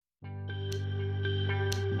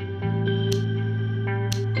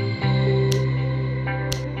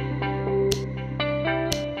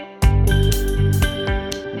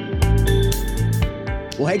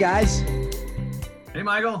hey guys. Hey,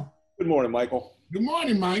 Michael. Good morning, Michael. Good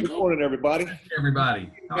morning, Michael. Good morning, everybody. Hey, everybody.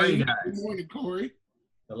 How are you guys? Good morning, Kory.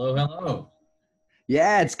 Hello, hello.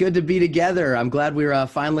 Yeah, it's good to be together. I'm glad we're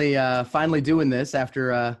finally doing this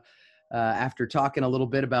after talking a little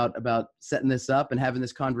bit about setting this up and having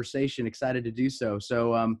this conversation. Excited to do so.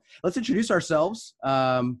 So let's introduce ourselves.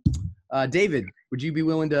 David, would you be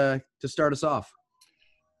willing to start us off?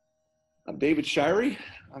 I'm David Shirey.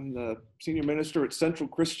 I'm the senior minister at Central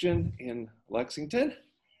Christian in Lexington.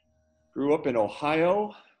 Grew up in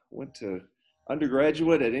Ohio, went to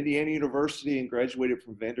undergraduate at Indiana University and graduated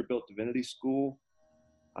from Vanderbilt Divinity School.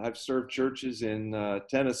 I've served churches in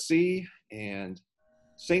Tennessee and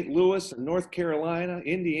St. Louis and North Carolina,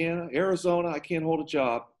 Indiana, Arizona. I can't hold a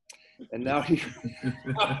job. And now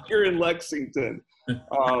here in Lexington.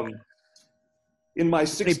 In my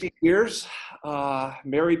 60 years,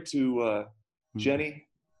 married to Jenny,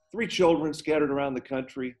 3 children scattered around the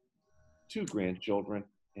country, 2 grandchildren.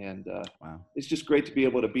 And Wow. It's just great to be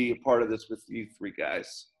able to be a part of this with you 3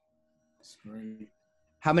 guys. That's great.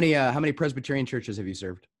 How many Presbyterian churches have you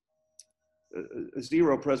served?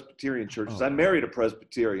 0 Presbyterian churches. Oh. I married a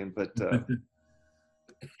Presbyterian, but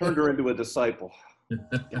turned her into a disciple.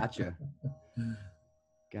 Gotcha.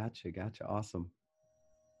 Awesome.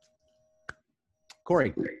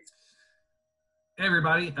 Kory. Hey,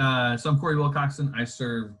 everybody. So I'm Kory Wilcoxon. I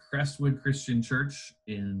serve Crestwood Christian Church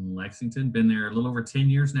in Lexington. Been there a little over 10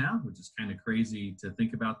 years now, which is kind of crazy to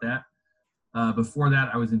think about that. Before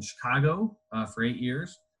that, I was in Chicago for 8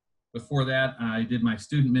 years. Before that, I did my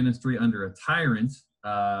student ministry under a tyrant,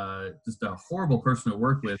 just a horrible person to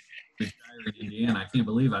work with in Indiana. I can't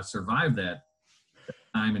believe I survived that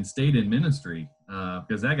time and stayed in ministry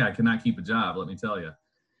because that guy cannot keep a job, let me tell you.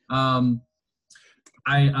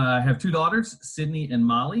 I have 2 daughters, Sydney and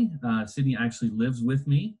Molly. Sydney actually lives with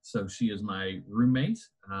me, so she is my roommate,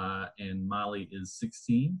 and Molly is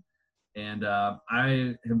 16. And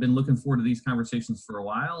I have been looking forward to these conversations for a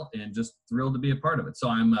while and just thrilled to be a part of it. So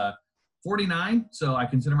I'm 49, so I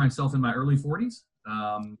consider myself in my early 40s.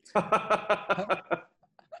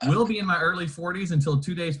 Will be in my early 40s until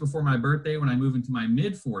 2 days before my birthday when I move into my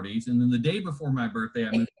mid-40s. And then the day before my birthday,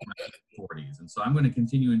 I move to my mid-40s. And so I'm going to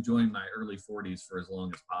continue enjoying my early 40s for as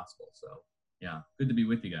long as possible. So, yeah, good to be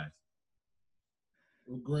with you guys.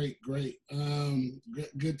 Well, great.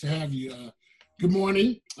 Good to have you. Good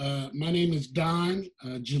morning. My name is Don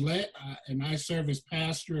Gillette, and I serve as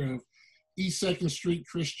pastor of East 2nd Street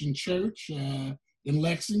Christian Church in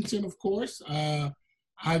Lexington, of course.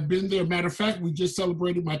 I've been there. Matter of fact, we just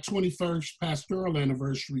celebrated my 21st pastoral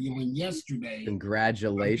anniversary on yesterday.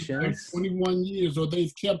 Congratulations. 21 years, or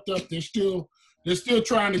they've kept up. They're still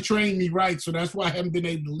trying to train me right, so that's why I haven't been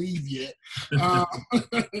able to leave yet.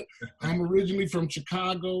 I'm originally from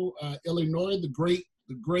Chicago, Illinois, the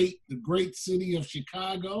great city of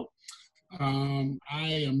Chicago. I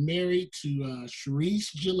am married to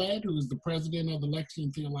Sharice Gillette, who is the president of the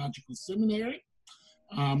Lexington Theological Seminary.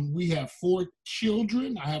 We have 4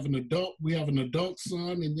 children. We have an adult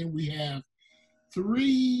son, and then we have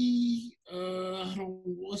 3,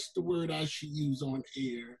 what's the word I should use on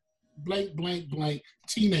air? Blank,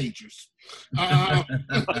 teenagers that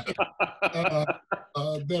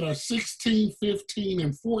are 16, 15,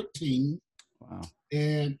 and 14. Wow.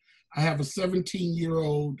 And I have a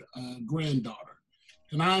 17-year-old granddaughter.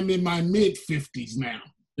 And I'm in my mid-50s now.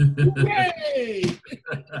 Yay!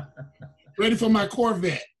 Ready for my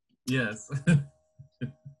Corvette. Yes.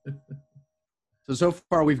 So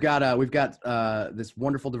far we've got this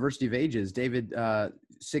wonderful diversity of ages. David,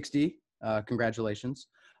 60. Congratulations.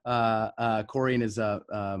 Kory in his early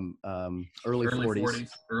 40s.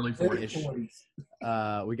 Early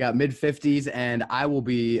 40s. We got mid 50s, and I will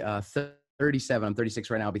be 37. I'm 36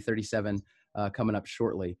 right now. I'll be 37 coming up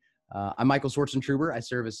shortly. I'm Michael Swartzentruber. I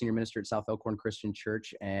serve as senior minister at South Elkhorn Christian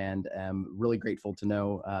Church, and am really grateful to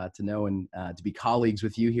know and to be colleagues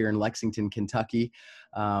with you here in Lexington, Kentucky.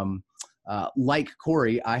 Like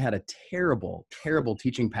Kory, I had a terrible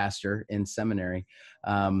teaching pastor in seminary.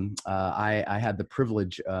 I had the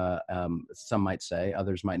privilege, some might say,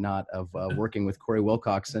 others might not, of working with Kory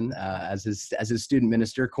Wilcoxon as his student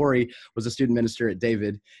minister. Kory was a student minister at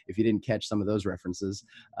David, if you didn't catch some of those references.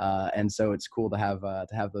 And so it's cool to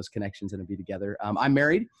have those connections and to be together. I'm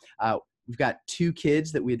married. We've got 2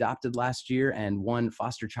 kids that we adopted last year and 1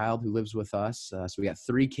 foster child who lives with us. So we got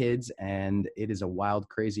 3 kids, and it is a wild,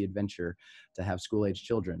 crazy adventure to have school-age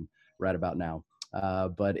children right about now.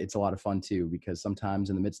 But it's a lot of fun too, because sometimes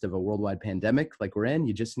in the midst of a worldwide pandemic like we're in,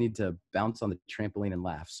 you just need to bounce on the trampoline and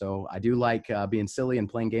laugh. So I do like being silly and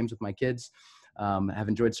playing games with my kids. Have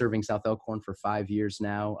enjoyed serving South Elkhorn for 5 years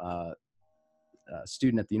now. a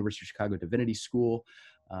student at the University of Chicago Divinity School,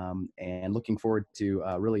 and looking forward to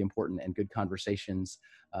really important and good conversations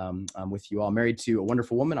with you all. Married to a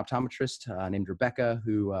wonderful woman, optometrist named Rebecca,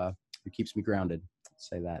 who keeps me grounded.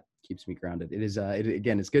 Say that keeps me grounded. It is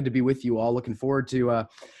again, it's good to be with you all. Looking forward to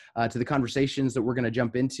the conversations that we're going to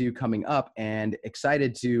jump into coming up, and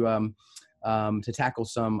excited to tackle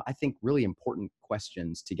some, I think, really important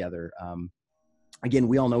questions together. Again,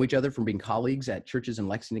 we all know each other from being colleagues at churches in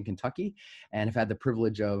Lexington, Kentucky, and have had the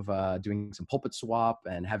privilege of doing some pulpit swap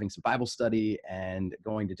and having some Bible study and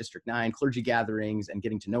going to District 9 clergy gatherings and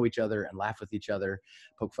getting to know each other and laugh with each other,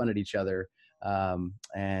 poke fun at each other. I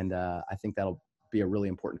think that'll be a really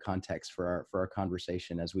important context for our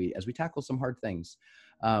conversation as we tackle some hard things.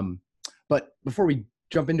 But before we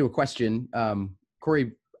jump into a question,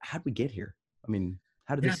 Kory, how did we get here? I mean,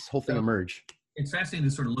 how did this whole thing emerge? It's fascinating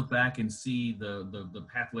to sort of look back and see the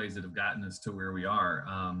pathways that have gotten us to where we are.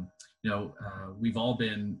 We've all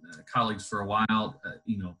been colleagues for a while.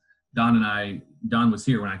 Don was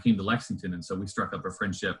here when I came to Lexington, and so we struck up a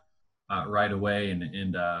friendship right away,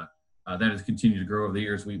 and that has continued to grow over the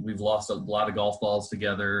years. We've lost a lot of golf balls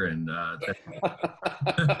together, and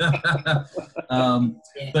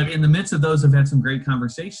but in the midst of those, I've had some great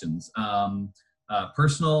conversations.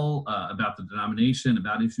 Personal, about the denomination,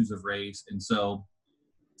 about issues of race. And so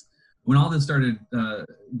when all this started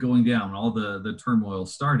going down, when all the turmoil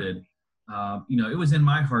started, it was in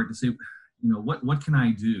my heart to say, what can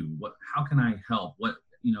I do? How can I help?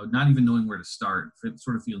 Not even knowing where to start,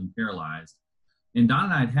 sort of feeling paralyzed. And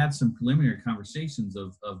Don and I had some preliminary conversations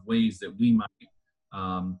of ways that we might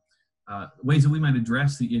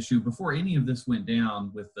address the issue before any of this went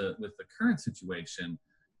down with the current situation.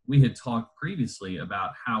 We had talked previously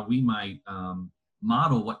about how we might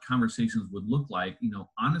model what conversations would look like,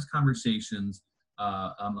 honest conversations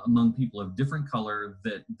among people of different color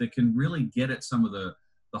that can really get at some of the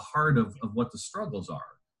heart of what the struggles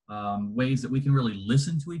are, ways that we can really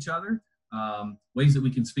listen to each other, ways that we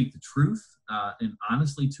can speak the truth and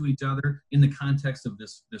honestly to each other in the context of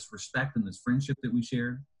this respect and this friendship that we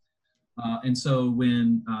shared. And so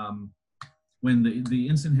when the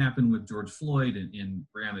incident happened with George Floyd and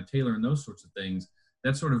Breonna Taylor and those sorts of things,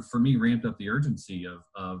 that sort of, for me, ramped up the urgency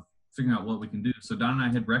of figuring out what we can do. So Don and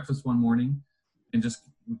I had breakfast one morning and just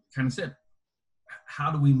kind of said,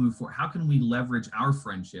 how do we move forward? How can we leverage our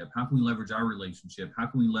friendship? How can we leverage our relationship? How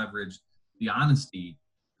can we leverage the honesty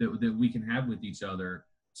that we can have with each other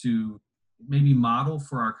to maybe model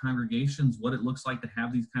for our congregations what it looks like to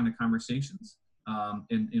have these kind of conversations?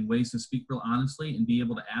 In ways to speak real honestly and be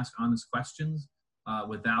able to ask honest questions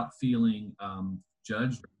without feeling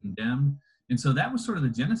judged or condemned. And so that was sort of the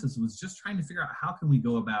genesis, was just trying to figure out how can we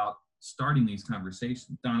go about starting these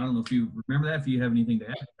conversations. Don, I don't know if you remember that, if you have anything to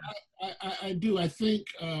add. I do. I think,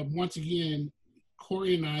 once again,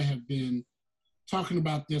 Kory and I have been talking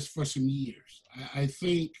about this for some years. I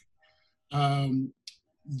think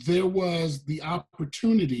there was the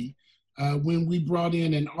opportunity when we brought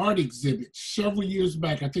in an art exhibit several years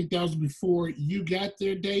back. I think that was before you got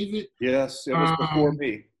there, David. Yes, it was before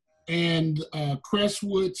me. And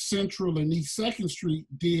Crestwood Central and East 2nd Street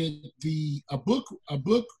did a book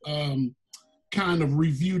kind of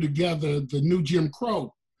review together, The New Jim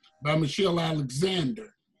Crow by Michelle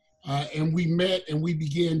Alexander. And we met and we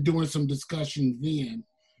began doing some discussion then.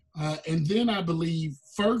 And then I believe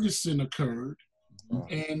Ferguson occurred.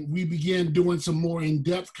 And we began doing some more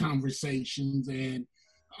in-depth conversations, and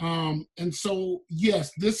so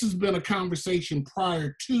yes, this has been a conversation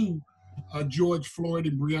prior to George Floyd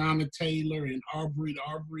and Breonna Taylor and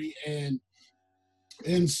Arbery, and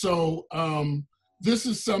so this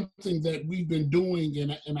is something that we've been doing,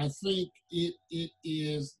 and I think it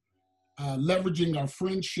is leveraging our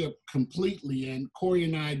friendship completely. And Kory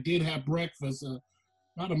and I did have breakfast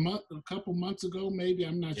about a couple months ago, maybe,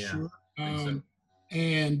 I'm not sure.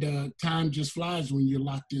 And time just flies when you're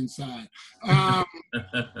locked inside.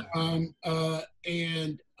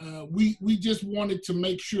 We just wanted to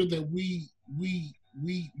make sure that we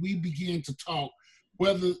begin to talk,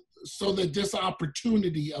 so that this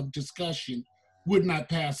opportunity of discussion would not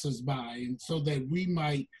pass us by, and so that we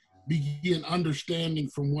might begin understanding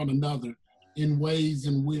from one another in ways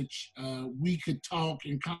in which we could talk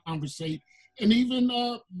and conversate and even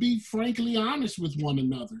be frankly honest with one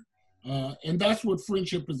another. And that's what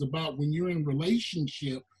friendship is about. When you're in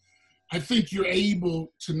relationship, I think you're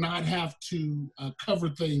able to not have to cover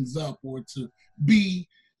things up or to be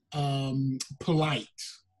polite.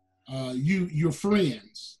 You're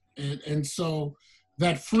friends. And so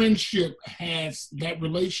that relationship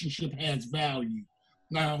has value.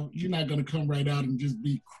 Now, you're not going to come right out and just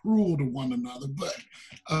be cruel to one another,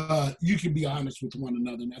 but you can be honest with one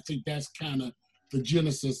another. And I think that's kind of the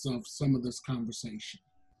genesis of some of this conversation.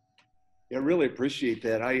 Yeah, I really appreciate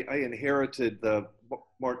that. I inherited the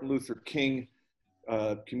Martin Luther King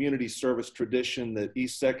community service tradition that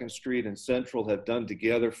East 2nd Street and Central have done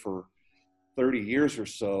together for 30 years or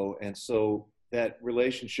so. And so that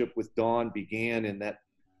relationship with Dawn began in that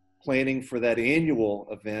planning for that annual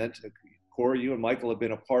event. Kory, you and Michael have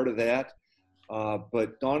been a part of that.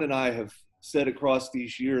 But Dawn and I have said across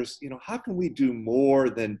these years, how can we do more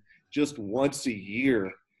than just once a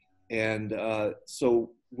year? And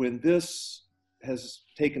so when this has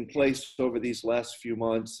taken place over these last few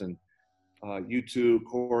months, and you two,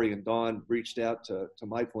 Kory and Dawn, reached out to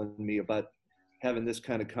Michael and me about having this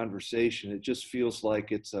kind of conversation, it just feels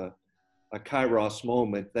like it's a kairos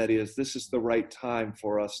moment. That is, this is the right time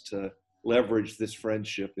for us to leverage this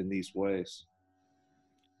friendship in these ways.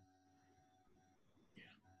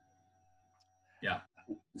 Yeah,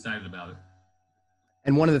 excited about it.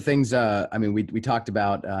 And one of the things, we talked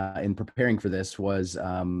about in preparing for this was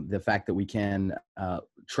the fact that we can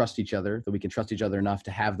trust each other, that we can trust each other enough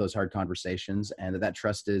to have those hard conversations, and that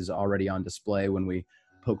trust is already on display when we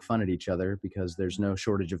poke fun at each other, because there's no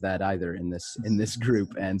shortage of that either in this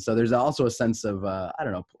group. And so there's also a sense of, a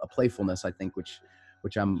playfulness, I think, which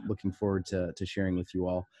I'm looking forward to sharing with you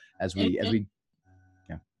all as we.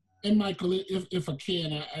 Yeah. And Michael, if I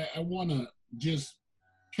can, I want to just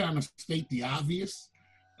kind of state the obvious.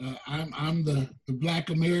 I'm the Black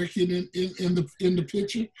American in the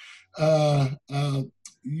picture.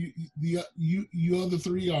 You other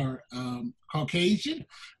three are Caucasian,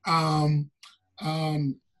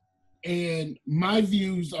 and my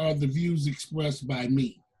views are the views expressed by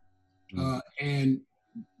me, and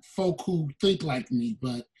folk who think like me.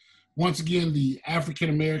 But once again, the African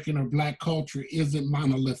American or Black culture isn't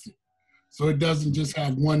monolithic. So it doesn't just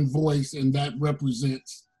have one voice, and that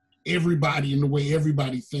represents everybody in the way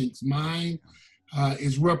everybody thinks. Mine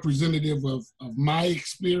is representative of my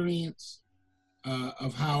experience,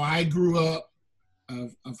 of how I grew up,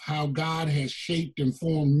 of how God has shaped and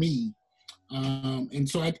formed me. And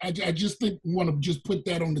so I just want to just put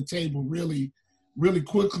that on the table really, really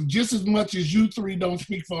quickly, just as much as you three don't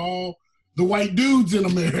speak for all the white dudes in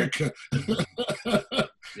America.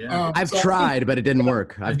 Yeah. I've tried, but it didn't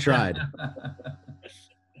work. I've tried.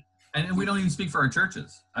 And we don't even speak for our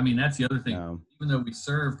churches. I mean, that's the other thing. No. Even though we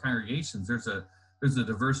serve congregations, there's a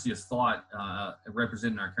diversity of thought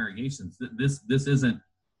represented in our congregations. This isn't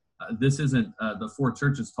the four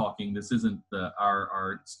churches talking. This isn't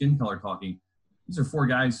our skin color talking. These are four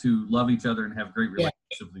guys who love each other and have great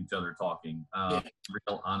relationships with each other, talking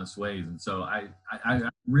real honest ways. And so I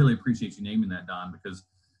really appreciate you naming that, Don, because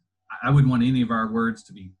I wouldn't want any of our words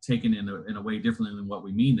to be taken in a way differently than what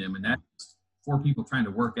we mean them. And that's four people trying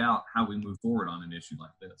to work out how we move forward on an issue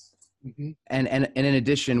like this. Mm-hmm. And in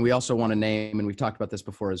addition, we also want to name, and we've talked about this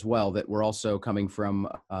before as well, that we're also coming from,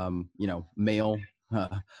 male,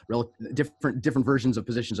 different versions of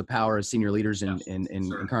positions of power as senior leaders in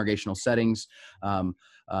congregational settings,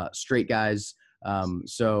 straight guys.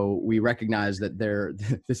 So we recognize that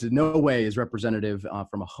this in no way is representative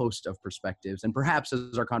from a host of perspectives. And perhaps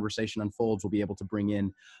as our conversation unfolds, we'll be able to bring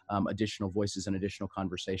in additional voices and additional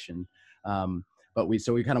conversation. But we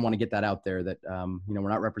kind of want to get that out there that, we're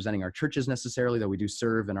not representing our churches necessarily, though we do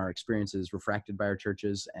serve and our experiences refracted by our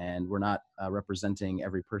churches. And we're not representing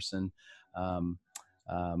every person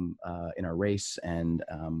in our race. And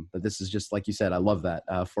but this is just, like you said, I love that.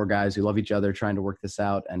 Four guys who love each other, trying to work this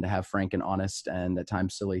out and to have frank and honest and at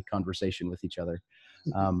times silly conversation with each other.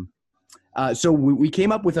 So we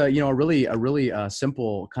came up with a really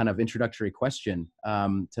simple kind of introductory question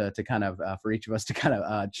to kind of for each of us to kind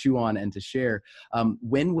of chew on and to share.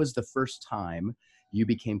 When was the first time you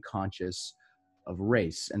became conscious of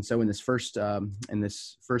race? And so in this first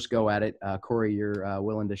go at it, Kory, you're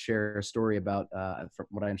willing to share a story about, from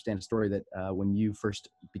what I understand, a story that when you first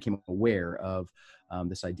became aware of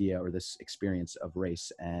this idea or this experience of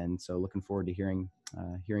race. And so looking forward to hearing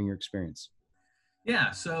your experience.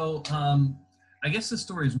 Yeah, so I guess the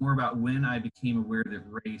story is more about when I became aware that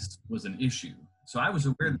race was an issue. So I was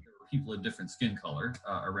aware that there were people of different skin color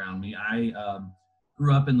around me. I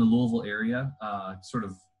grew up in the Louisville area, sort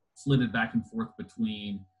of flitted back and forth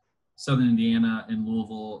between Southern Indiana and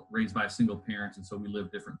Louisville, raised by a single parent, and so we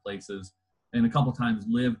lived different places. And a couple times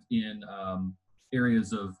lived in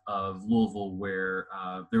areas of Louisville where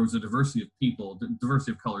there was a diversity of people,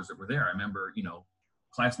 diversity of colors that were there. I remember,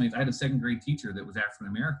 classmates. I had a second grade teacher that was African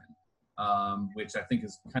American, which I think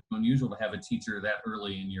is kind of unusual to have a teacher that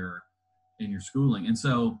early in your schooling. And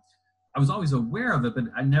so I was always aware of it, but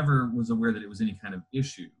I never was aware that it was any kind of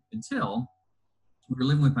issue until we were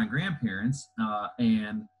living with my grandparents.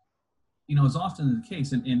 And, you know, as often the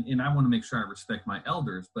case, and I want to make sure I respect my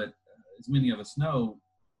elders, but as many of us know,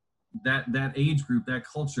 that age group, that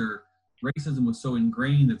culture, racism was so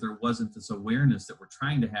ingrained that there wasn't this awareness that we're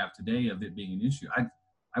trying to have today of it being an issue.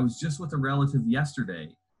 I was just with a relative yesterday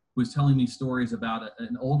who was telling me stories about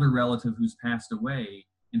an older relative who's passed away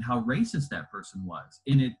and how racist that person was.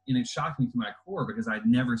 And it shocked me to my core because I'd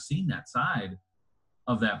never seen that side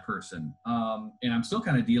of that person. And I'm still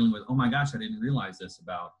kind of dealing with, oh my gosh, I didn't realize this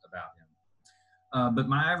about him. But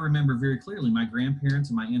I remember very clearly my grandparents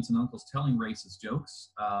and my aunts and uncles telling racist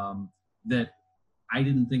jokes that I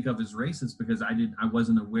didn't think of as racist because I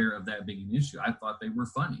wasn't aware of that being an issue. I thought they were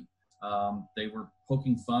funny. They were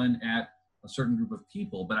poking fun at a certain group of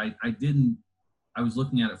people, but I was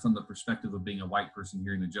looking at it from the perspective of being a white person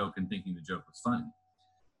hearing the joke and thinking the joke was funny.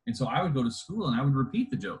 And so I would go to school and I would repeat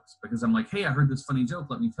the jokes because I'm like, hey, I heard this funny joke.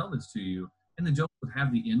 Let me tell this to you. And the joke would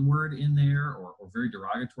have the N word in there or very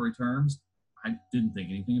derogatory terms. I didn't think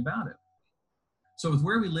anything about it. So with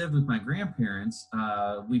where we lived with my grandparents,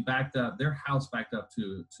 we backed up, their house backed up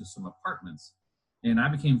to some apartments. And I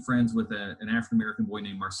became friends with an African-American boy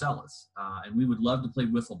named Marcellus. And we would love to play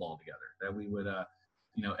wiffle ball together. That we would,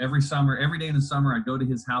 you know, every day in the summer, I'd go to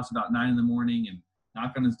his house about 9 a.m. and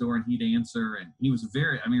knock on his door and he'd answer. And he was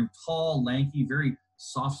tall, lanky, very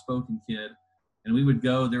soft-spoken kid. And we would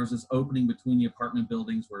go, there was this opening between the apartment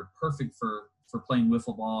buildings where perfect for playing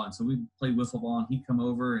wiffle ball. And so we'd play wiffle ball and he'd come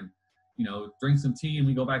over and, you know, drink some tea and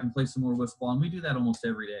we go back and play some more wiffle ball. And we do that almost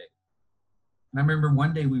every day. And I remember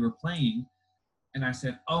one day we were playing and I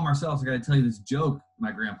said, oh, Marcellus, I got to tell you this joke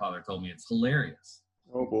my grandfather told me. It's hilarious.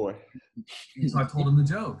 Oh boy. And so I told him the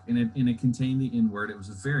joke and it contained the N-word. It was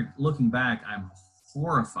looking back, I'm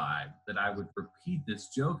horrified that I would repeat this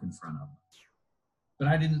joke in front of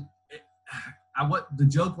him. But the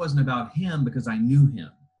joke wasn't about him because I knew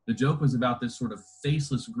him. The joke was about this sort of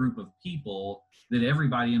faceless group of people that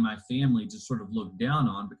everybody in my family just sort of looked down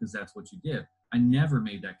on because that's what you did. I never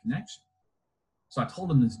made that connection. So I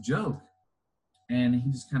told him this joke and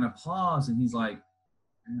he just kind of paused and he's like,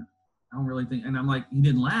 I don't really think, and I'm like, he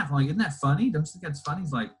didn't laugh. I'm like, isn't that funny? Don't you think that's funny?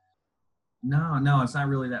 He's like, no, it's not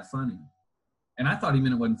really that funny. And I thought he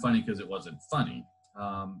meant it wasn't funny because it wasn't funny.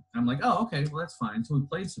 I'm like, oh, okay, well, that's fine. So we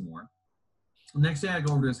played some more. The next day I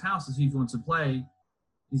go over to his house to see if he wants to play.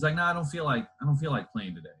 He's like, no, I don't feel like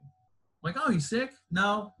playing today. I'm like, oh, you sick?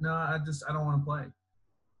 No, I don't want to play.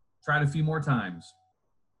 Tried a few more times.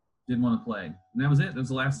 Didn't want to play. And that was it. That was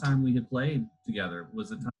the last time we had played together, was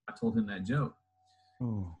the time I told him that joke.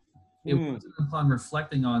 Oh. It wasn't upon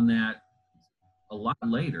reflecting on that a lot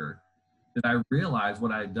later that I realized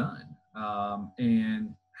what I had done,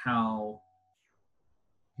 and how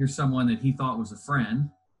here's someone that he thought was a friend,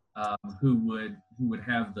 who would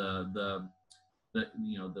have the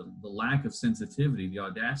lack of sensitivity, the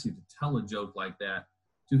audacity to tell a joke like that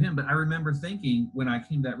to him. But I remember thinking when I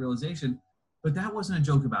came to that realization, but that wasn't a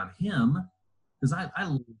joke about him, because I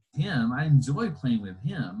loved him. I enjoyed playing with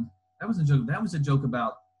him. That was a joke. That was a joke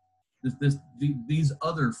about these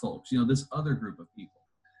other folks, this other group of people.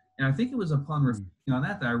 And I think it was upon reflecting on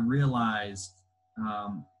that I realized,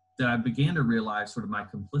 that I began to realize sort of my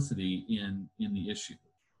complicity in the issue,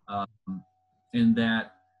 and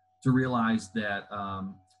that to realize that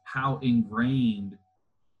how ingrained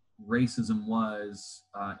racism was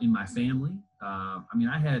in my family. I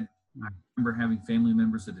remember having family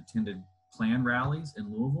members that attended Klan rallies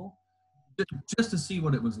in Louisville just to see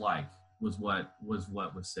what it was like. Was what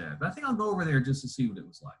was said. But I think I'll go over there just to see what it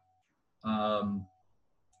was like.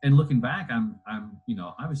 And looking back, I'm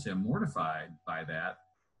obviously I'm mortified by that,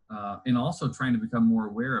 and also trying to become more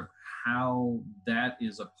aware of how that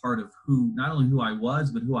is a part of not only who I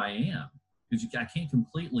was, but who I am. Because I can't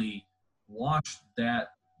completely wash that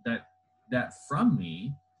from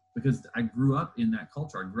me, because I grew up in that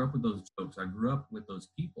culture. I grew up with those jokes. I grew up with those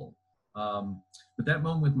people. But that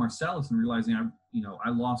moment with Marcellus and realizing I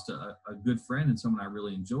lost a good friend and someone I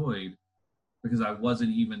really enjoyed, because I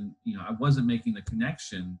wasn't making the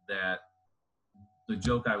connection that the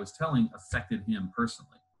joke I was telling affected him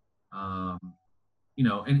personally. And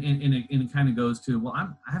it kind of goes to, well, I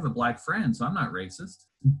have a black friend, so I'm not racist,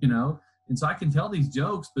 and so I can tell these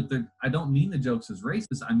jokes, but I don't mean the jokes as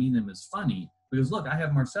racist. I mean them as funny, because look, I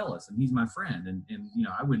have Marcellus and he's my friend, and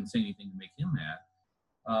I wouldn't say anything to make him mad.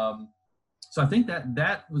 So I think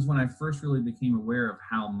that was when I first really became aware of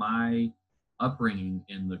how my upbringing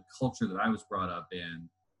and the culture that I was brought up in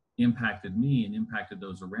impacted me and impacted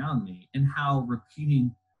those around me, and how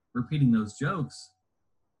repeating those jokes,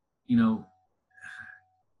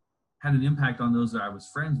 had an impact on those that I was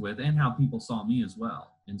friends with and how people saw me as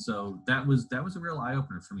well. And so that was a real eye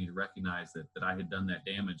opener for me to recognize that I had done that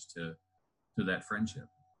damage to that friendship.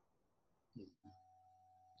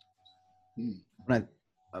 When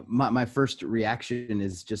my first reaction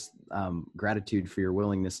is just gratitude for your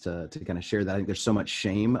willingness to kind of share that. I think there's so much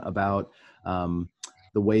shame about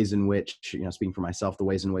the ways in which, speaking for myself, the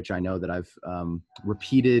ways in which I know that I've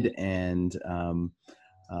repeated and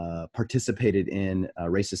participated in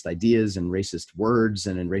racist ideas and racist words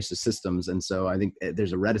and in racist systems. And so I think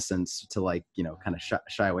there's a reticence to kind of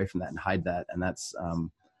shy away from that and hide that. And that's,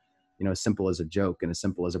 as simple as a joke and as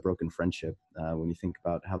simple as a broken friendship when you think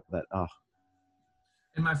about how that,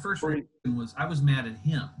 And my first reaction was I was mad at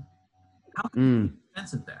him. How could he take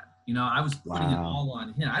offense at that? I was putting it all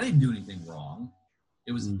on him. I didn't do anything wrong.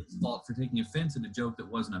 It was his fault for taking offense at a joke that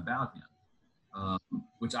wasn't about him,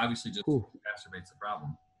 which obviously just exacerbates the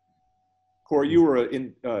problem. Kory, you were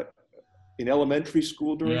in elementary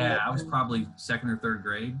school during that? Yeah, I was probably second or third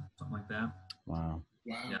grade, something like that. Wow.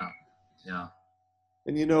 Yeah.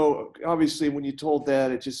 And obviously when you told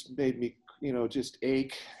that, it just made me, just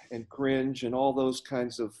ache and cringe and all those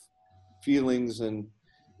kinds of feelings, and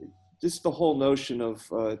just the whole notion of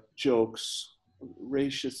jokes,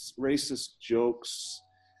 racist jokes,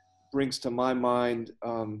 brings to my mind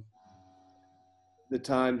the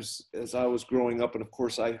times as I was growing up, and of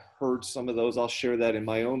course I heard some of those. I'll share that in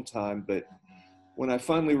my own time, but when I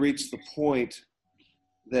finally reached the point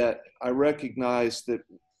that I recognized that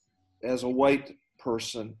as a white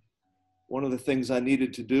person, one of the things I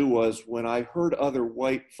needed to do was, when I heard other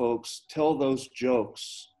white folks tell those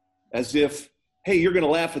jokes as if, hey, you're going to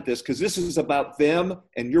laugh at this because this is about them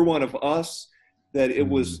and you're one of us, that it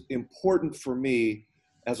was important for me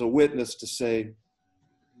as a witness to say,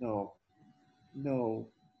 no,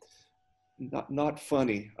 not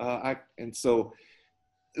funny.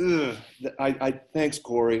 Thanks,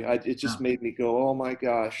 Kory. It just made me go, oh my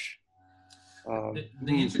gosh. The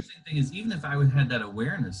interesting thing is, even if I would have had that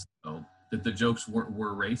awareness, though, that the jokes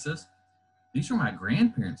were racist, these were my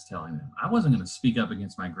grandparents telling them. I wasn't going to speak up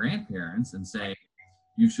against my grandparents and say,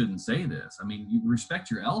 you shouldn't say this. I mean, you respect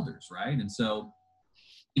your elders, right? And so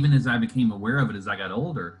even as I became aware of it as I got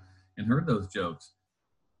older and heard those jokes,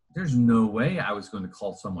 there's no way I was going to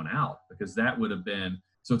call someone out, because that would have been,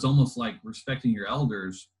 so it's almost like respecting your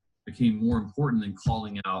elders became more important than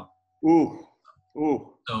calling out. Ooh.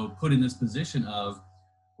 So put in this position of,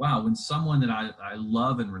 wow, when someone that I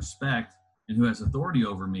love and respect and who has authority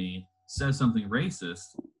over me says something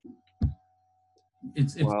racist,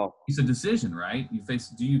 it's a decision, right? You face,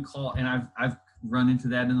 do you call, and I've run into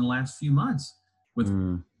that in the last few months with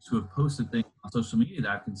who have posted things on social media that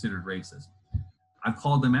I've considered racist. I've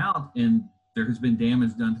called them out, and there has been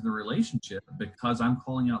damage done to the relationship because I'm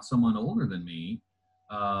calling out someone older than me,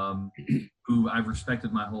 who I've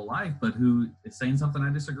respected my whole life, but who is saying something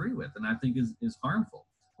I disagree with and I think is harmful.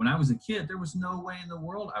 When I was a kid, there was no way in the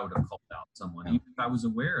world I would have called out someone, even if I was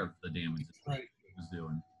aware of the damage that it was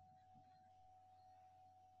doing.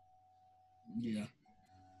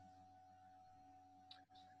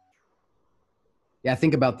 Yeah, I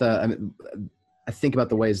think about the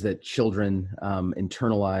ways that children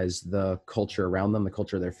internalize the culture around them, the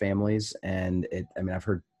culture of their families, and I've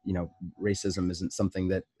heard, racism isn't something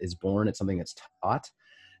that is born; it's something that's taught,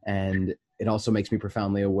 and it also makes me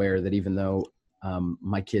profoundly aware that even though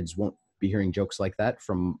my kids won't be hearing jokes like that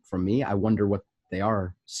from me, I wonder what they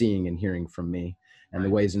are seeing and hearing from me, and the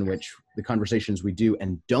ways in which the conversations we do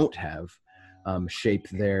and don't have shape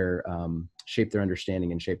their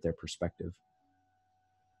understanding and shape their perspective.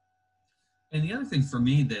 And the other thing for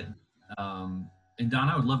me that, and Don,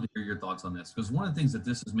 I would love to hear your thoughts on this, because one of the things that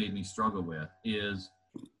this has made me struggle with is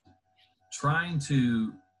trying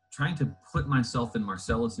to put myself in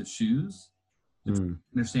Marcellus's shoes, to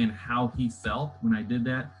understand how he felt when I did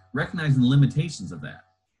that, recognizing the limitations of that,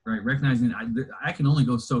 right? Recognizing I can only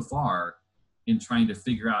go so far in trying to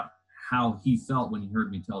figure out how he felt when he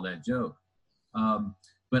heard me tell that joke.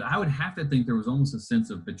 But I would have to think there was almost a sense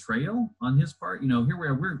of betrayal on his part. Here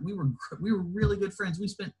we were really good friends. We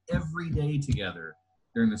spent every day together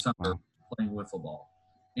during the summer playing wiffle ball.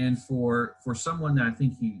 And for someone that I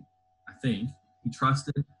think he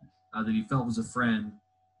trusted, that he felt was a friend,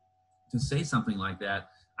 to say something like that,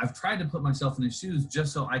 I've tried to put myself in his shoes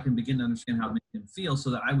just so I can begin to understand how it made him feel, so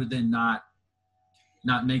that I would then not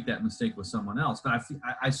make that mistake with someone else. But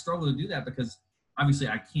I struggle to do that because obviously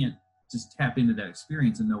I can't just tap into that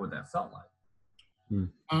experience and know what that felt like.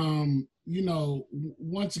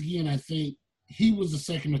 Once again, I think he was a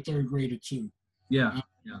second or third grader too. Yeah.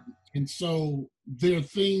 And so there are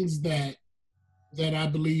things that I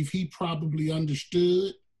believe he probably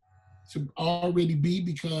understood already be,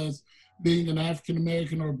 because being an African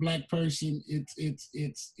American or a Black person, it's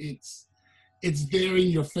there in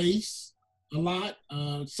your face a lot.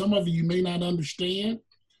 Some of you may not understand,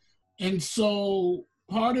 and so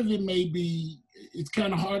part of it may be it's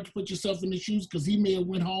kind of hard to put yourself in his shoes, because he may have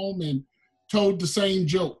went home and told the same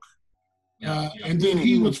joke. And then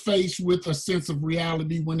he was faced with a sense of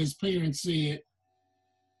reality when his parents said,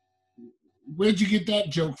 "Where'd you get that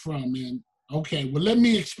joke from?" And okay, well, let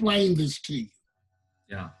me explain this to you.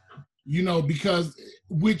 Yeah. You know, because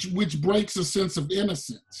which breaks a sense of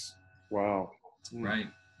innocence. Wow. Right.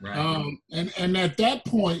 And at that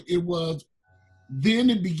point, then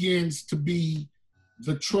it begins to be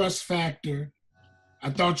the trust factor. I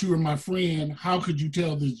thought you were my friend. How could you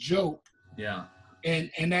tell this joke? Yeah.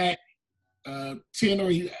 And at 10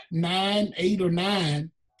 or 9, 8 or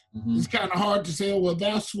 9, it's kind of hard to say, oh, well,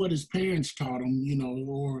 that's what his parents taught him, you know,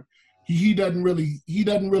 or he doesn't really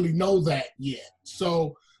know that yet.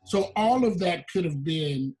 So all of that could have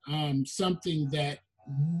been something that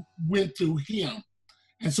went through him.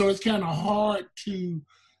 And so it's kind of hard to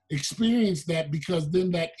experience that, because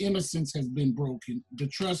then that innocence has been broken. The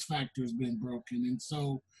trust factor has been broken. And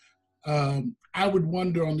so I would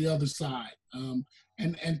wonder on the other side. And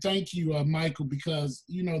thank you, Michael, because,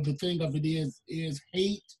 you know, the thing of it is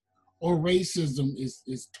hate or racism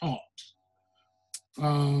is taught.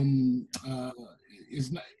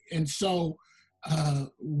 Is not, and so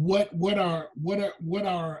what are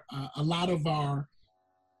a lot of our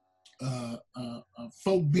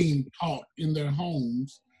folk being taught in their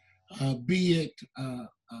homes, be it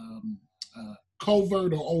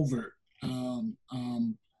covert or overt,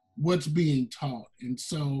 what's being taught. And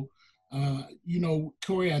so, you know,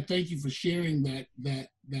 Kory, I thank you for sharing that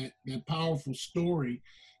powerful story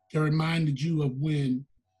that reminded you of when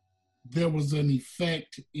there was an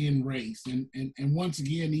effect in race. And once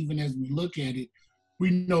again, even as we look at it, we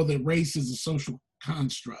know that race is a social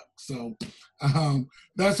construct. So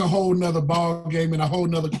that's a whole nother ball game and a whole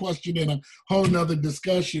nother question and a whole nother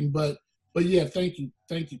discussion. But yeah, thank you,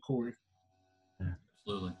 Kory.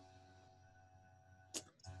 Absolutely.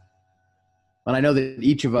 Well, I know that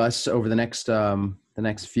each of us over the next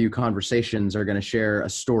few conversations are going to share a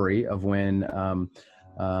story of when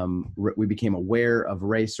we became aware of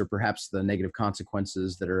race, or perhaps the negative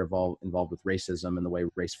consequences that are involved with racism and the way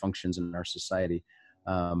race functions in our society.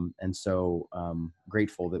 And so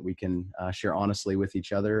grateful that we can share honestly with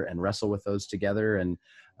each other and wrestle with those together, and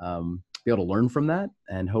be able to learn from that,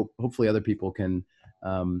 and hopefully other people can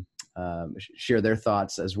share their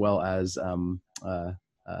thoughts, as well as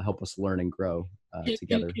help us learn and grow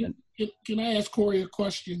together. Can I ask Kory a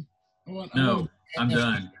question? No, I'm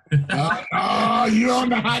done. You're on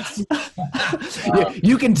the hot seat. Yeah,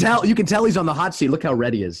 you can tell he's on the hot seat. Look how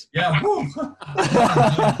red he is. Yeah.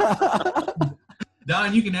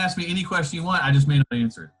 Don, you can ask me any question you want. I just may not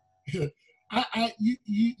answer it.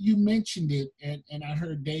 You mentioned it, and I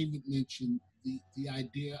heard David mention the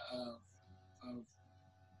idea of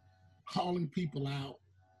calling people out,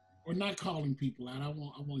 or not calling people out. I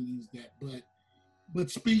won't use that, but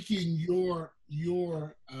speaking your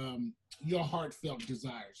heartfelt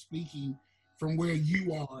desires, speaking from where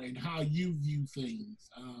you are and how you view things.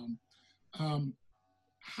 How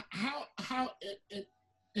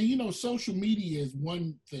and you know, social media is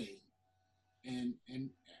one thing, and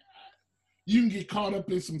you can get caught up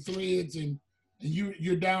in some threads, and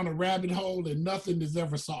you're down a rabbit hole and nothing is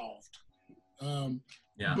ever solved.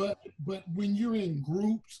 Yeah. But when you're in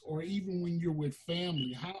groups, or even when you're with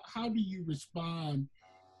family, how do you respond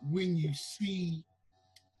when you see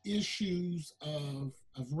issues of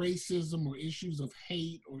racism, or issues of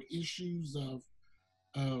hate, or issues of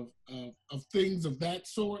things of that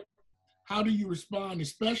sort? How do you respond,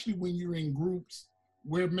 especially when you're in groups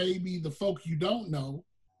where maybe the folk you don't know,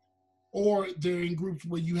 or they're in groups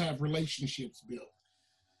where you have relationships built?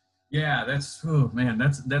 Yeah, that's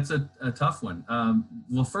a tough one.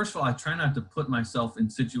 Well, first of all, I try not to put myself in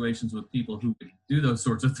situations with people who do those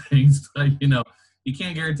sorts of things. But, you know, you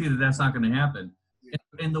can't guarantee that that's not going to happen. Yeah.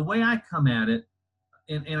 And the way I come at it,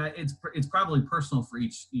 it's probably personal for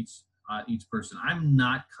each person. I'm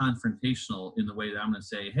not confrontational in the way that I'm going to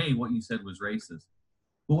say, hey, what you said was racist.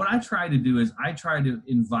 But what I try to do is I try to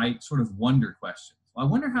invite sort of wonder questions. I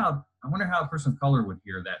wonder how a person of color would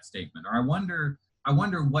hear that statement, or I wonder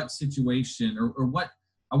what situation, or what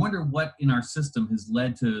in our system has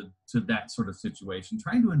led to that sort of situation.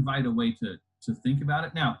 Trying to invite a way to think about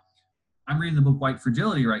it. Now, I'm reading the book White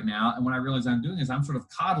Fragility right now, and what I realize I'm doing is I'm sort of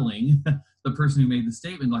coddling the person who made the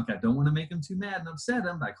statement. Like, I don't want to make them too mad and upset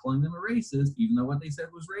them by calling them a racist, even though what they said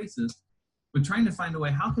was racist. But trying to find a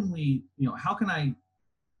way, how can I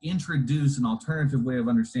introduce an alternative way of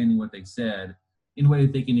understanding what they said in a way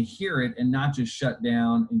that they can hear it and not just shut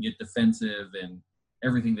down and get defensive and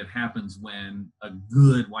everything that happens when a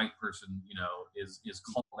good white person, is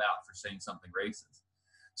called out for saying something racist.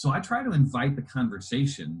 So I try to invite the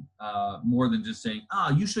conversation more than just saying,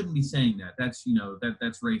 you shouldn't be saying that. That's,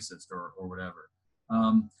 that's racist or whatever.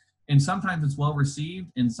 And sometimes it's well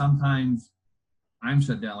received, and sometimes I'm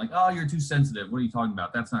shut down like, you're too sensitive. What are you talking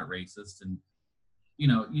about? That's not racist. And,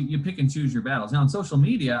 you pick and choose your battles. Now on social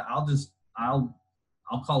media, I'll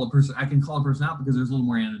call a person, I can call a person out because there's a little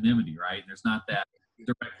more anonymity, right? There's not that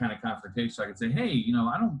direct kind of confrontation. So I can say, hey,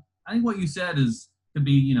 I think what you said could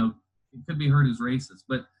be heard as racist,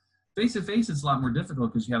 but face to face, it's a lot more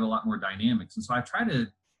difficult because you have a lot more dynamics. And so I try to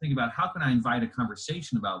think about how can I invite a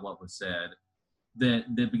conversation about what was said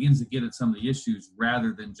that begins to get at some of the issues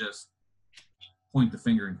rather than just point the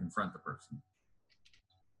finger and confront the person.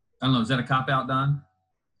 I don't know. Is that a cop out, Don?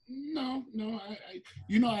 No.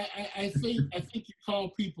 I think you call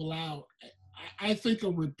people out. I think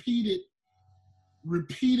of repeated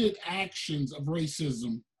actions of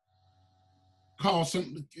racism call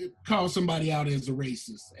somebody out as a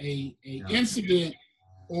racist. A incident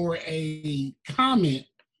or a comment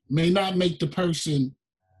may not make the person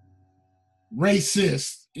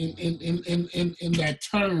racist in that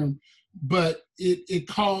term, but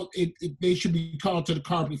they should be called to the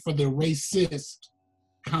carpet for their racist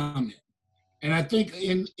comment. And I think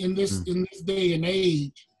in this day and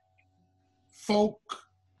age, folk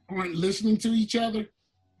aren't listening to each other.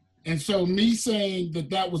 And so me saying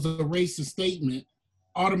that was a racist statement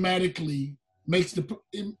automatically makes the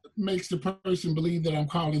person believe that I'm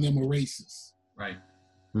calling them a racist. Right.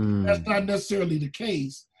 That's not necessarily the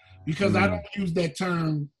case, because I don't use that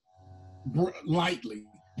term lightly.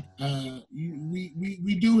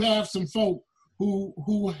 We do have some folk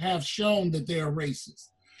who have shown that they are racist.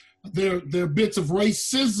 There are bits of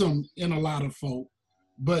racism in a lot of folk,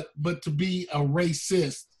 but to be a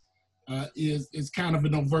racist is kind of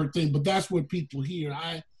an overt thing. But that's what people hear.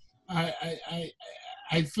 I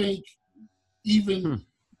think even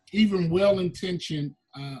well-intentioned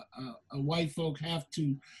white folk have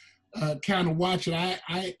to kind of watch it.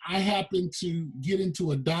 I happen to get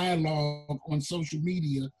into a dialogue on social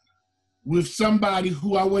media with somebody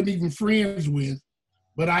who I wasn't even friends with,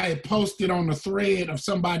 but I had posted on a thread of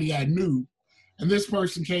somebody I knew. And this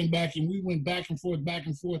person came back and we went back and forth.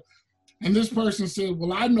 And this person said,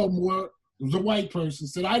 well, I know more. It was a white person,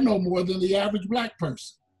 said, I know more than the average black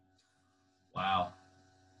person. Wow.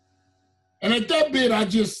 And at that bit, I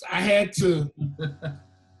had to,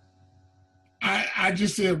 I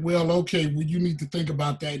just said, well, okay, well, you need to think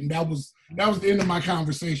about that. And that was the end of my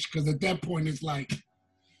conversation, because at that point, it's like,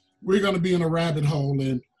 we're going to be in a rabbit hole,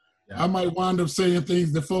 and I might wind up saying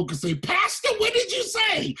things that folks say, Pastor, what did you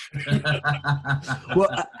say? Well,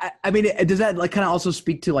 I mean, does that like kind of also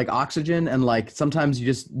speak to like oxygen, and like sometimes you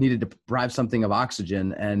just need to deprive something of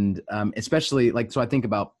oxygen, and especially like, so I think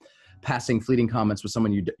about passing fleeting comments with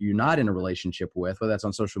someone you're not in a relationship with, whether that's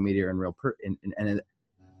on social media or in real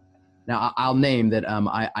now I'll name that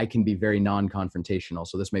I can be very non-confrontational,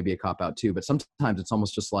 so this may be a cop-out too, but sometimes it's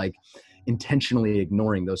almost just like intentionally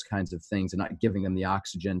ignoring those kinds of things and not giving them the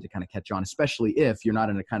oxygen to kind of catch on, especially if you're not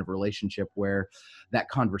in a kind of relationship where that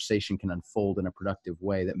conversation can unfold in a productive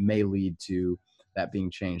way that may lead to that being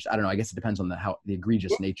changed. I don't know. I guess it depends on the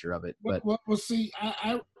egregious nature of it. But well, see,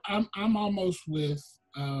 I'm almost with.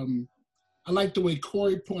 I like the way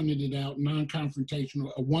Kory pointed it out,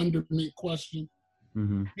 non-confrontational, a wonderment question.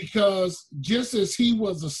 Mm-hmm. Because just as he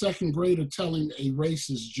was a second grader telling a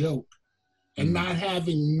racist joke and not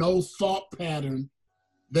having no thought pattern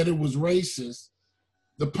that it was racist,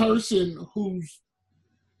 the person who's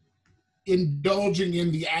indulging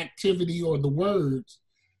in the activity or the words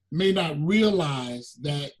may not realize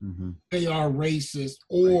that they are racist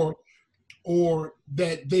or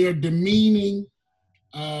that they are demeaning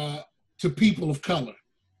to people of color.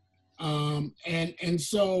 And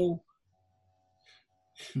so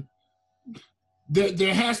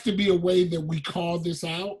there has to be a way that we call this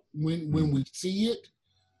out when we see it,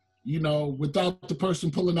 without the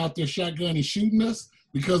person pulling out their shotgun and shooting us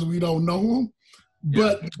because we don't know them.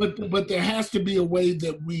 But there has to be a way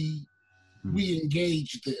that we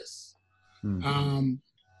engage this,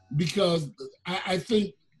 because I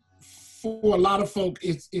think for a lot of folk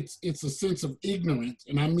it's a sense of ignorance,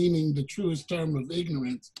 and I'm meaning the truest term of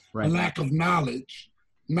ignorance, a lack of knowledge,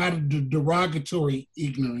 not a derogatory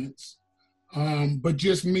ignorance. But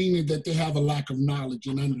just meaning that they have a lack of knowledge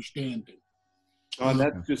and understanding. I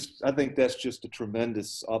think that's just a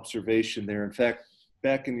tremendous observation there. In fact,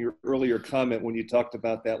 back in your earlier comment when you talked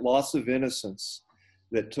about that loss of innocence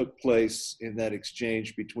that took place in that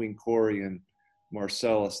exchange between Kory and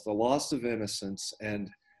Marcellus, the loss of innocence and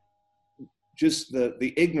just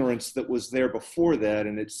the ignorance that was there before that.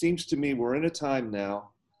 And it seems to me we're in a time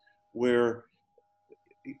now where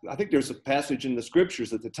I think there's a passage in the scriptures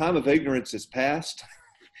that the time of ignorance is past.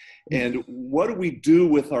 And what do we do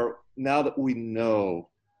with now that we know?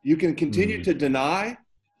 You can continue to deny,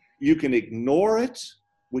 you can ignore it,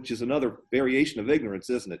 which is another variation of ignorance,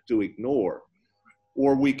 isn't it? To ignore.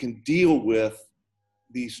 Or we can deal with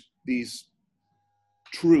these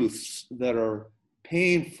truths that are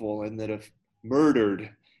painful and that have murdered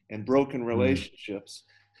and broken relationships.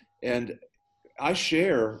 And I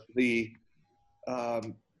share the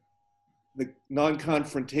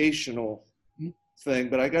non-confrontational thing,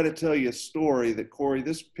 but I got to tell you a story that, Kory,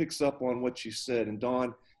 this picks up on what you said. And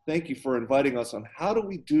Dawn, thank you for inviting us on how do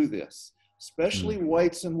we do this, especially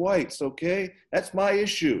whites and whites, okay? That's my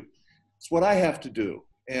issue. It's what I have to do.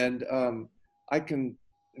 And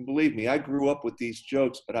and believe me, I grew up with these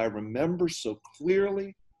jokes, but I remember so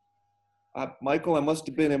clearly. Michael, I must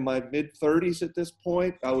have been in my mid-30s at this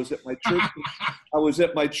point. I was at my church. I was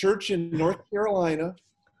at my church in North Carolina.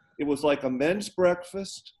 It was like a men's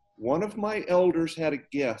breakfast. One of my elders had a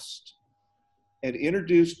guest and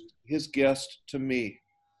introduced his guest to me.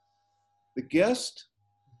 The guest,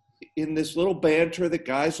 in this little banter that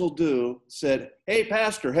guys will do, said, "Hey,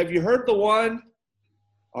 Pastor, have you heard the one?"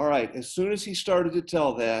 All right, as soon as he started to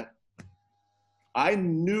tell that, I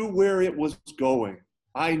knew where it was going.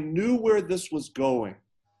 I knew where this was going.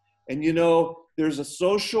 And you know, there's a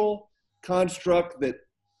social construct that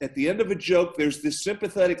at the end of a joke, there's this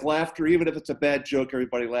sympathetic laughter. Even if it's a bad joke,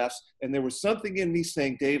 everybody laughs. And there was something in me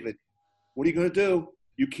saying, David, what are you going to do?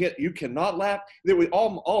 You cannot laugh. There was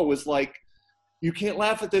always like, you can't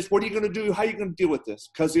laugh at this. What are you going to do? How are you going to deal with this?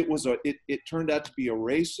 Because it turned out to be a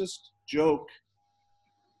racist joke.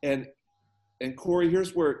 And Kory,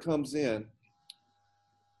 here's where it comes in.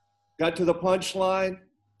 Got to the punchline.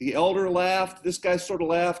 The elder laughed. This guy sort of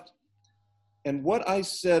laughed. And what I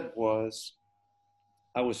said was,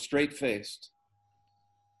 I was straight-faced.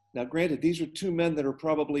 Now, granted, these are two men that are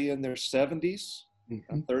probably in their 70s.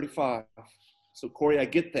 I'm 35. So, Kory, I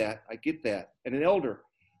get that. And an elder.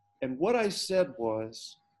 And what I said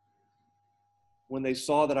was, when they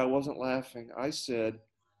saw that I wasn't laughing, I said,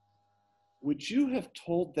 would you have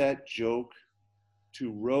told that joke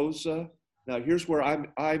to Rosa? Now, here's where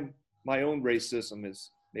my own racism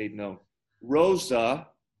is made known. Rosa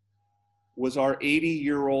was our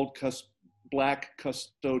 80-year-old black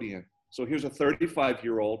custodian. So here's a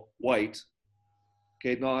 35-year-old white,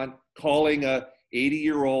 okay, calling a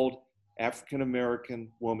 80-year-old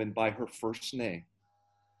African-American woman by her first name.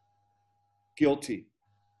 Guilty.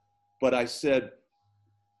 But I said,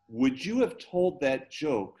 would you have told that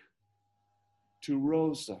joke to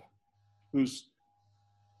Rosa, who's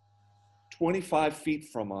 25 feet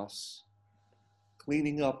from us,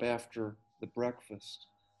 cleaning up after the breakfast?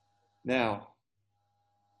 Now,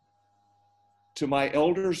 to my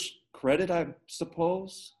elder's credit, I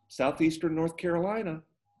suppose, Southeastern North Carolina,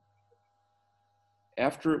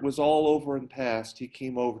 after it was all over and past, he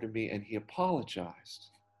came over to me and he apologized.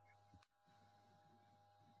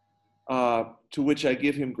 To which I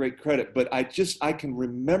give him great credit. But I can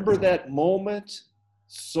remember that moment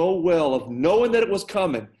so well of knowing that it was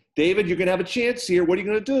coming. David, you're going to have a chance here. What are you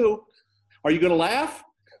going to do? Are you going to laugh?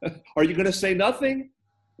 Are you going to say nothing?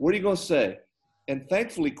 What are you going to say? And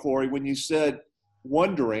thankfully, Kory, when you said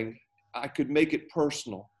wondering, I could make it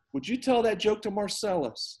personal. Would you tell that joke to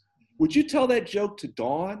Marcellus? Would you tell that joke to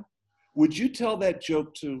Dawn? Would you tell that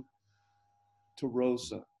joke to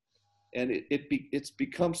Rosa? And it's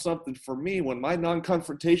become something for me when my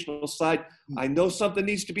non-confrontational side, I know something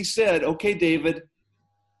needs to be said. Okay, David,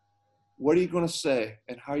 what are you going to say?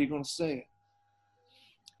 And how are you going to say it?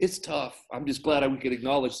 It's tough. I'm just glad we could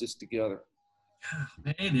acknowledge this together.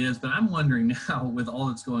 It is, but I'm wondering now with all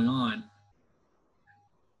that's going on,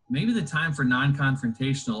 maybe the time for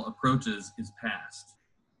non-confrontational approaches is past.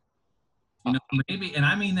 You know, maybe, and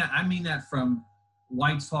I mean that from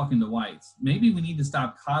whites talking to whites. Maybe we need to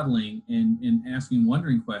stop coddling and asking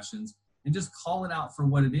wondering questions and just call it out for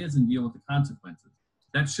what it is and deal with the consequences.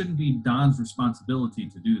 That shouldn't be Don's responsibility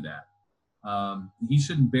to do that. He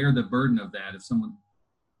shouldn't bear the burden of that.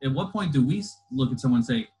 At what point do we look at someone and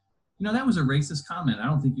say, you know, that was a racist comment. I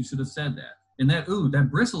don't think you should have said that. And that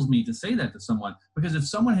bristles me to say that to someone, because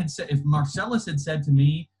if Marcellus had said to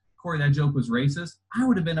me, Kory, that joke was racist, I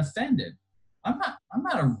would have been offended. I'm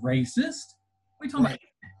not a racist. What are you talking about?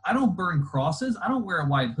 I don't burn crosses. I don't wear a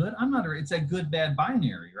white hood. It's a good, bad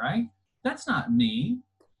binary, right? That's not me.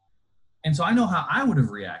 And so I know how I would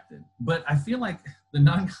have reacted, but I feel like the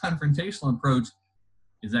non-confrontational approach,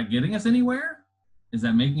 is that getting us anywhere? Is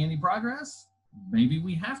that making any progress? Maybe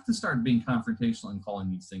we have to start being confrontational and calling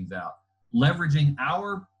these things out, leveraging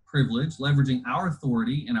our privilege, leveraging our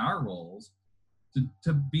authority and our roles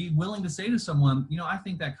to be willing to say to someone, I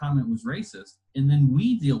think that comment was racist, and then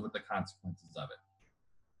we deal with the consequences of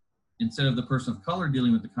it, instead of the person of color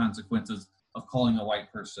dealing with the consequences of calling a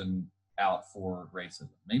white person out for racism.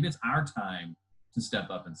 Maybe it's our time to step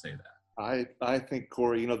up and say that. I think,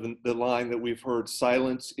 Kory, the line that we've heard,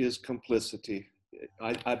 silence is complicity.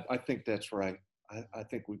 I think that's right. I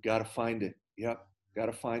think we've got to find it. Yep, got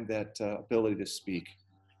to find that ability to speak.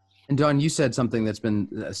 And Don, you said something that's been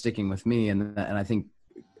sticking with me, and I think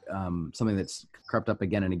something that's crept up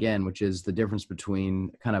again and again, which is the difference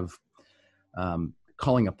between kind of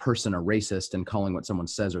calling a person a racist and calling what someone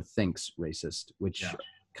says or thinks racist, which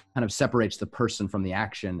kind of separates the person from the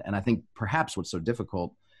action. And I think perhaps what's so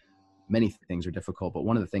difficult, many things are difficult, but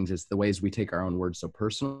one of the things is the ways we take our own words so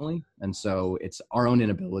personally. And so it's our own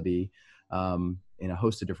inability in a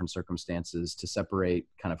host of different circumstances to separate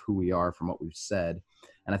kind of who we are from what we've said.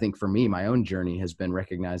 And I think for me, my own journey has been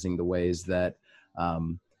recognizing the ways that,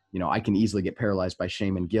 I can easily get paralyzed by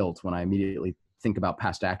shame and guilt when I immediately think about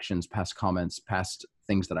past actions, past comments, past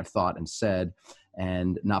things that I've thought and said,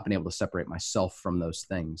 and not been able to separate myself from those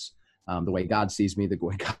things. The way God sees me, the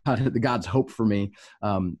way God's hope for me,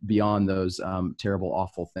 beyond those terrible,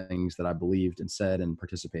 awful things that I believed and said and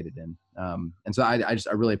participated in. And so I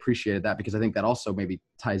really appreciated that, because I think that also maybe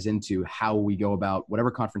ties into how we go about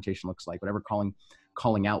whatever confrontation looks like, whatever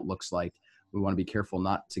calling out looks like. We want to be careful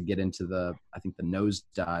not to get into the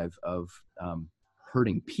nosedive of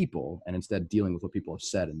hurting people, and instead dealing with what people have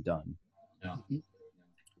said and done. Yeah.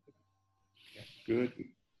 Good.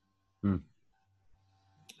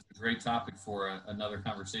 It's a great topic for another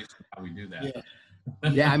conversation, how we do that. Yeah.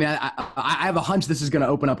 Yeah, I mean, I have a hunch this is going to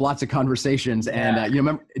open up lots of conversations. And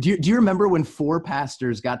do you remember when 4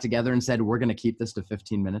 pastors got together and said, we're going to keep this to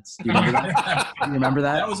 15 minutes? Do you remember that? Do you remember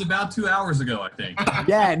that? That was about 2 hours ago, I think.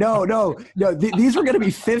 Yeah, no. These were going to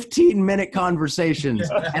be 15-minute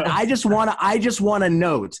conversations. And I just want to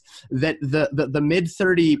note that the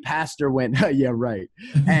mid-30 pastor went, yeah, right.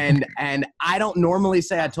 And I don't normally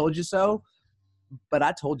say I told you so, but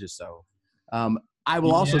I told you so. I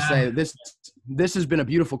will also say this has been a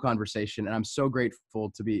beautiful conversation, and I'm so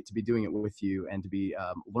grateful to be doing it with you and to be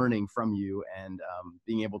learning from you, and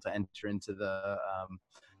being able to enter into the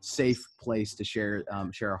safe place to share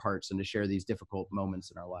our hearts and to share these difficult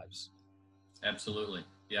moments in our lives. Absolutely.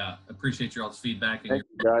 Yeah. Appreciate your all's feedback. And Thank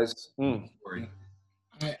you, guys.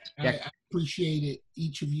 I appreciated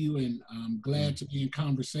each of you, and I'm glad to be in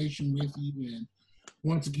conversation with you. And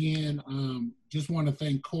once again, just want to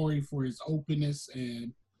thank Kory for his openness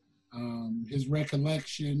and his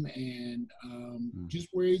recollection, and just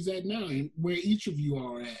where he's at now and where each of you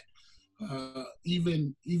are at,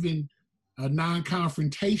 even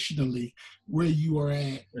non-confrontationally where you are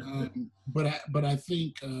at. But I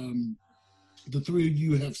think the three of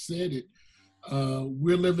you have said it.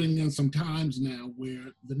 We're living in some times now where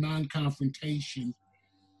the non-confrontation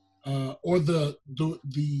or the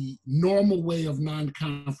normal way of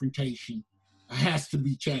non-confrontation has to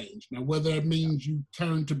be changed. Now, whether it means you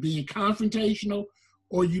turn to being confrontational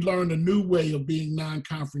or you learn a new way of being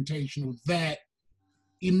non-confrontational that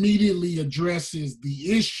immediately addresses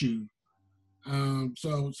the issue.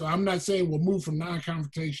 So I'm not saying we'll move from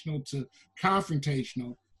non-confrontational to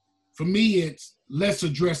confrontational. For me, it's let's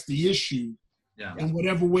address the issue in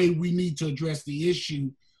whatever way we need to address the issue,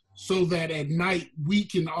 so that at night we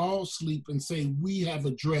can all sleep and say we've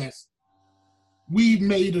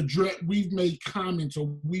made comments,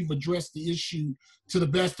 or we've addressed the issue to the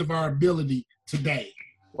best of our ability today.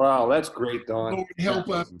 Wow, that's great, Don. So it help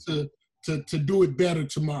us to do it better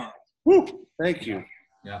tomorrow. Woo, thank you.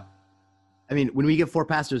 Yeah. I mean, when we get 4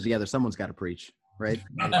 pastors together, someone's got to preach, right?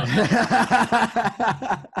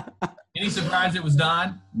 Any surprise it was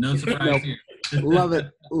Don? No surprise here. Love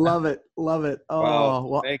it. Oh, wow,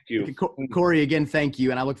 well, thank you. Kory, again, thank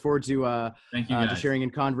you. And I look forward to Thank you, guys. sharing in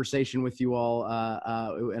conversation with you all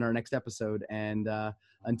in our next episode. And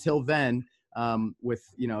until then,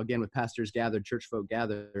 with pastors gathered, church folk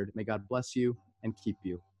gathered, may God bless you and keep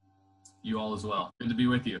you. You all as well. Good to be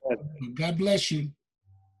with you. God bless you.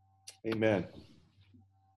 Amen.